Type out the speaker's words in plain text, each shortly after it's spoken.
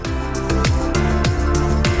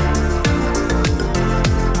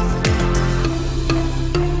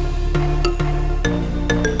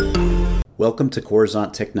Welcome to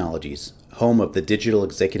Coruzant Technologies, home of the Digital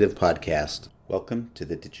Executive Podcast. Welcome to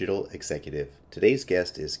the Digital Executive. Today's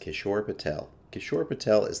guest is Kishore Patel. Kishore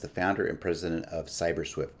Patel is the founder and president of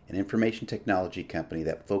CyberSWIFT, an information technology company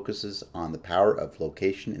that focuses on the power of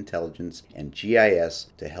location intelligence and GIS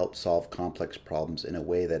to help solve complex problems in a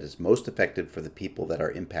way that is most effective for the people that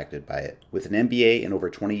are impacted by it. With an MBA and over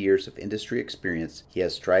 20 years of industry experience, he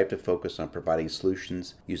has strived to focus on providing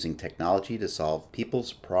solutions using technology to solve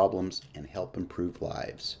people's problems and help improve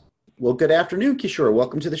lives. Well, good afternoon, Kishore.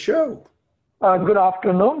 Welcome to the show. Good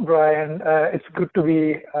afternoon, Brian. It's good to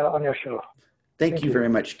be on your show. Thank you very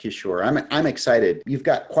much, Kishore. I'm excited. You've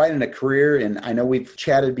got quite a career, and I know we've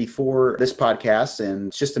chatted before this podcast, and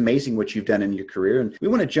it's just amazing what you've done in your career. And we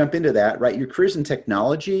want to jump into that, right? Your career's in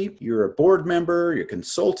technology, you're a board member, you're a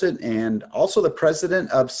consultant, and also the president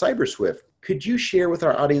of CyberSWIFT. Could you share with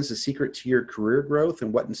our audience the secret to your career growth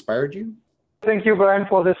and what inspired you? Thank you, Brian,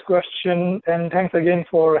 for this question, and thanks again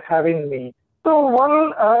for having me.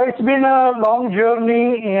 It's been a long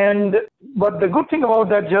journey, but the good thing about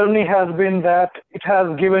that journey has been that it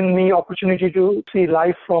has given me opportunity to see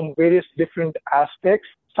life from various different aspects,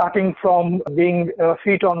 starting from being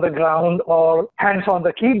feet on the ground or hands on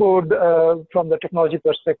the keyboard from the technology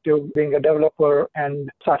perspective, being a developer,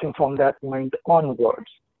 and starting from that point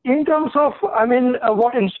onwards. In terms of,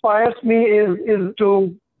 what inspires me is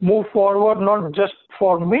to move forward, not just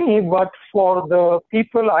for me, but for the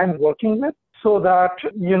people I'm working with, so that,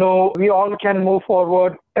 we all can move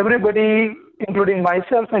forward. Everybody, including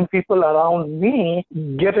myself and people around me,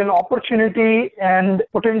 get an opportunity and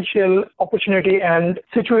potential opportunity and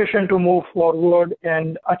situation to move forward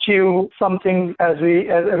and achieve something as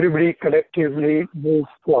everybody collectively move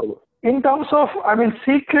forward. In terms of,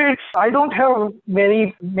 secrets, I don't have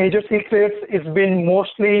many major secrets. It's been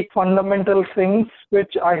mostly fundamental things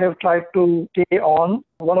which I have tried to stay on.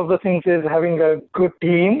 One of the things is having a good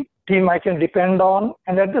team I can depend on,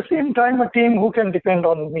 and at the same time, a team who can depend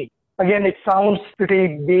on me. Again, it sounds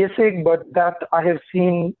pretty basic, but that I have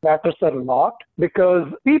seen matters a lot, because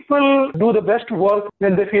people do the best work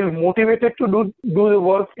when they feel motivated to do the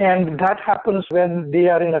work, and that happens when they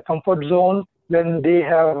are in a comfort zone, when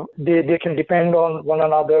they can depend on one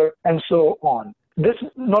another, and so on. This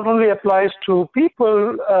not only applies to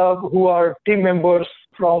people who are team members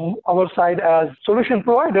from our side as solution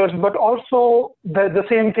providers, but also the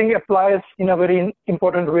same thing applies in a very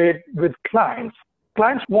important way with clients.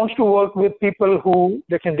 Clients want to work with people who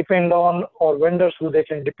they can depend on, or vendors who they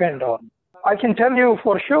can depend on. I can tell you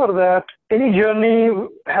for sure that any journey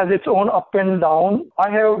has its own up and down.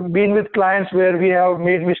 I have been with clients where we have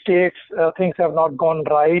made mistakes, things have not gone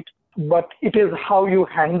right, but it is how you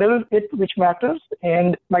handle it which matters.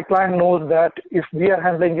 And my client knows that if we are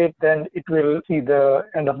handling it, then it will see the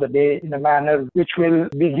end of the day in a manner which will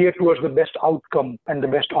be geared towards the best outcome and the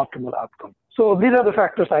best optimal outcome. So these are the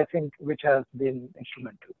factors, I think, which has been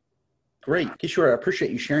instrumental. Great. Kishore, I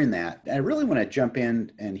appreciate you sharing that. I really want to jump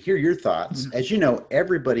in and hear your thoughts. As you know,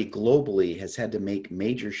 everybody globally has had to make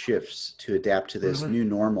major shifts to adapt to this new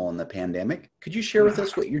normal in the pandemic. Could you share with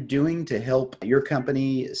us what you're doing to help your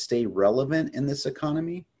company stay relevant in this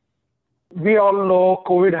economy? We all know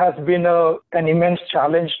COVID has been an immense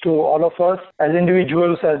challenge to all of us as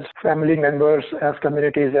individuals, as family members, as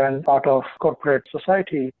communities, and part of corporate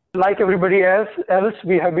society. Like everybody else,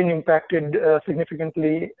 we have been impacted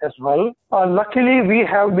significantly as well. Luckily, we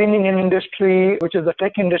have been in an industry, which is the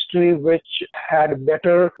tech industry, which had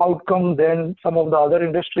better outcome than some of the other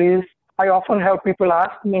industries. I often have people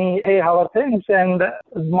ask me, hey, how are things? And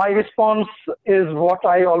my response is what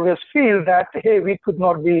I always feel, that, hey, we could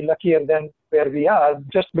not be luckier than where we are,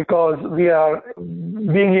 just because we are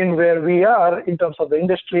being in where we are in terms of the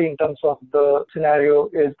industry, in terms of the scenario,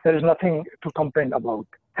 there is nothing to complain about.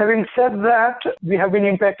 Having said that, we have been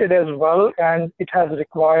impacted as well, and it has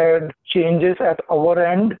required changes at our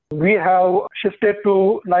end. We have shifted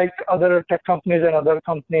to, like other tech companies and other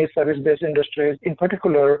companies, service-based industries in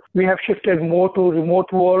particular, we have shifted more to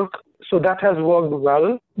remote work. So that has worked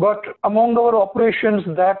well. But among our operations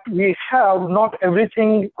that we have, not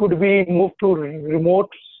everything could be moved to remote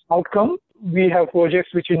outcome. We have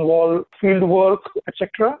projects which involve field work,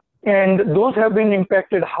 etc. And those have been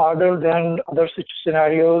impacted harder than other such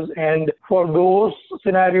scenarios. And for those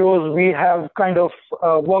scenarios, we have kind of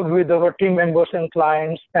worked with our team members and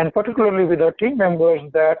clients, and particularly with our team members,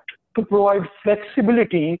 that to provide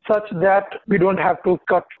flexibility such that we don't have to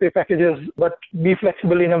cut pay packages, but be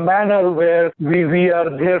flexible in a manner where we are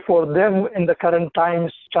there for them in the current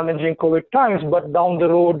times, challenging COVID times, but down the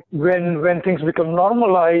road, when things become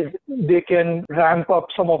normalized, they can ramp up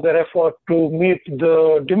some of their effort to meet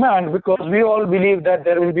the demand, because we all believe that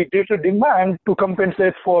there will be greater demand to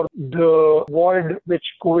compensate for the void which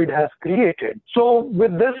COVID has created. So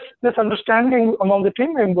with this understanding among the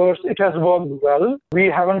team members, it has worked well. We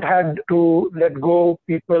haven't had to let go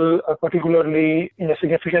people particularly in a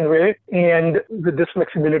significant way, and with this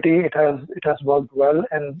flexibility, it has worked well,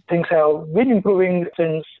 and things have been improving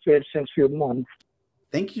since few months.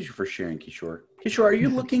 Thank you for sharing, Kishore. Kishore, are you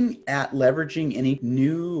looking at leveraging any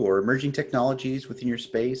new or emerging technologies within your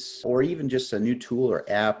space, or even just a new tool or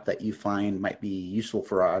app that you find might be useful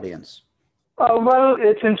for our audience? Well,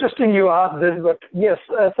 it's interesting you asked this, but yes,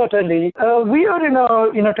 certainly. We are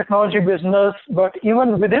in a technology business, but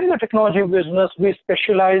even within the technology business, we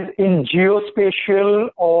specialize in geospatial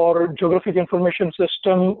or geographic information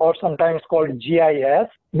system, or sometimes called GIS.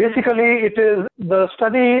 Basically, it is the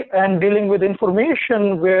study and dealing with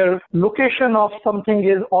information where location of something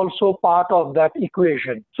is also part of that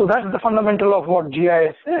equation. So that's the fundamental of what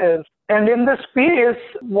GIS is. And in this space,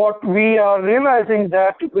 what we are realizing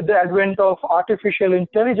that with the advent of artificial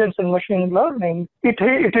intelligence and machine learning, it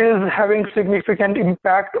is having significant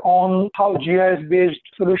impact on how GIS-based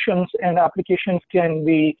solutions and applications can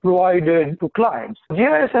be provided to clients.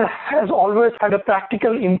 GIS has always had a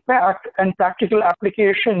practical impact and practical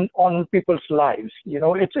application on people's lives.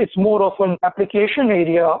 It's more of an application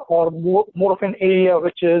area, or more of an area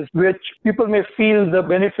which people may feel the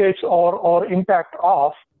benefits or impact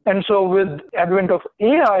of. And so with advent of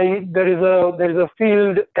AI, there is a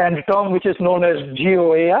field and term which is known as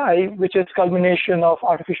GeoAI, which is culmination of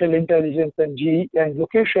artificial intelligence and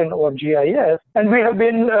location, or GIS. And we have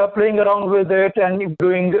been playing around with it and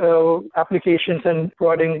doing applications and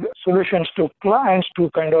providing solutions to clients to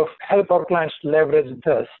kind of help our clients leverage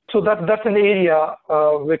this. So that's an area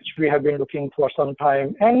which we have been looking for some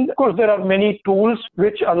time. And of course, there are many tools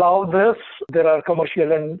which allow this. There are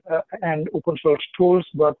commercial and open source tools,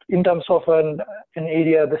 but in terms of an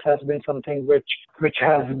area, this has been something which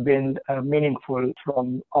has been meaningful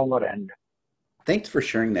from our end. Thanks for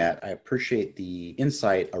sharing that. I appreciate the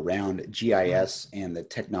insight around GIS and the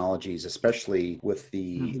technologies, especially with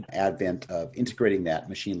the advent of integrating that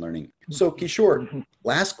machine learning. So Kishore,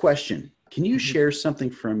 last question. Can you share something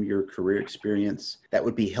from your career experience that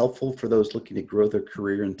would be helpful for those looking to grow their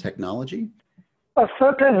career in technology?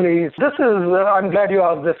 Certainly. I'm glad you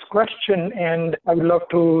asked this question, and I would love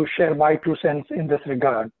to share my 2 cents in this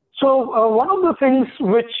regard. So one of the things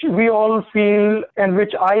which we all feel, and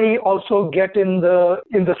which I also get in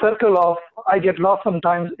the circle of, I get lost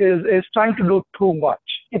sometimes, is trying to do too much.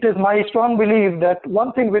 It is my strong belief that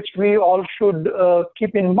one thing which we all should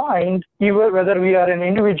keep in mind, even whether we are an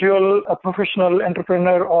individual, a professional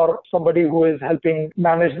entrepreneur, or somebody who is helping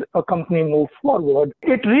manage a company move forward,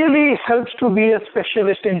 it really helps to be a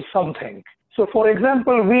specialist in something. So for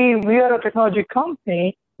example, we are a technology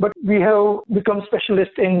company, but we have become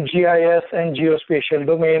specialists in GIS and geospatial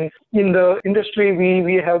domain. In the industry,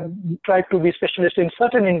 we have tried to be specialists in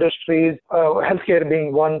certain industries, healthcare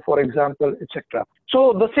being one, for example, etc.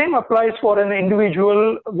 So the same applies for an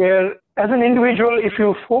individual, where as an individual, if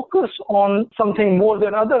you focus on something more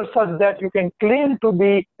than others, such that you can claim to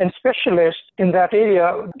be a specialist in that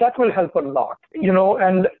area, that will help a lot.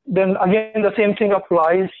 And then again, the same thing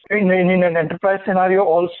applies in an enterprise scenario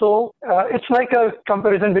also. It's like a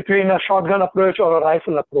comparison between a shotgun approach or a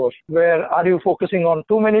rifle approach, where are you focusing on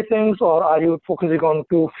too many things, or are you focusing on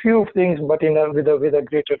too few things, but with a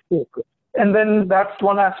greater focus? And then that's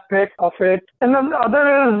one aspect of it. And then the other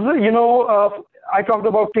is, I talked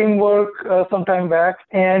about teamwork some time back,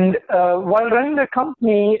 and while running the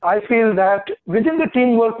company, I feel that within the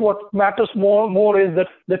teamwork, what matters more is that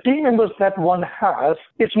the team members that one has.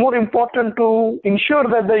 It's more important to ensure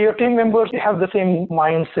that your team members have the same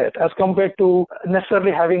mindset as compared to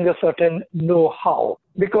necessarily having a certain know-how.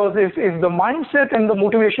 Because if the mindset and the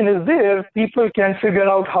motivation is there, people can figure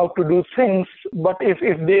out how to do things. But if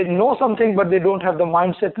they know something but they don't have the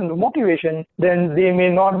mindset and the motivation, then they may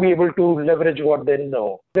not be able to leverage what they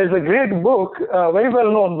know. There's a great book, a very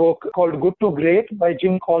well-known book called Good to Great by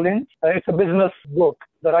Jim Collins. It's a business book.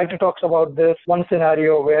 The writer talks about this one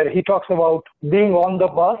scenario where he talks about being on the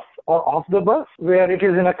bus or off the bus, where it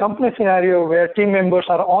is in a company scenario where team members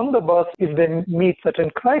are on the bus if they meet certain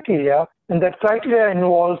criteria. And that criteria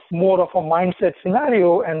involves more of a mindset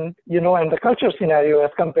scenario and the culture scenario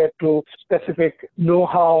as compared to specific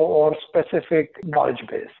know-how or specific knowledge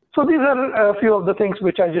base. So these are a few of the things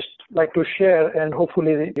which I just like to share, and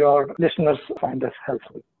hopefully your listeners find this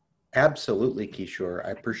helpful. Absolutely, Kishore.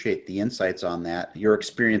 I appreciate the insights on that, your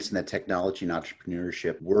experience in the technology and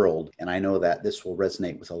entrepreneurship world. And I know that this will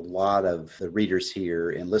resonate with a lot of the readers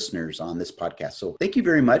here and listeners on this podcast. So thank you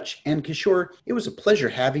very much. And Kishore, it was a pleasure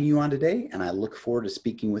having you on today, and I look forward to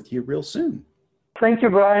speaking with you real soon. Thank you,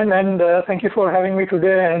 Brian, and thank you for having me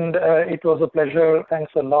today. And it was a pleasure.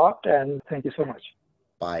 Thanks a lot, and thank you so much.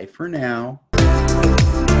 Bye for now.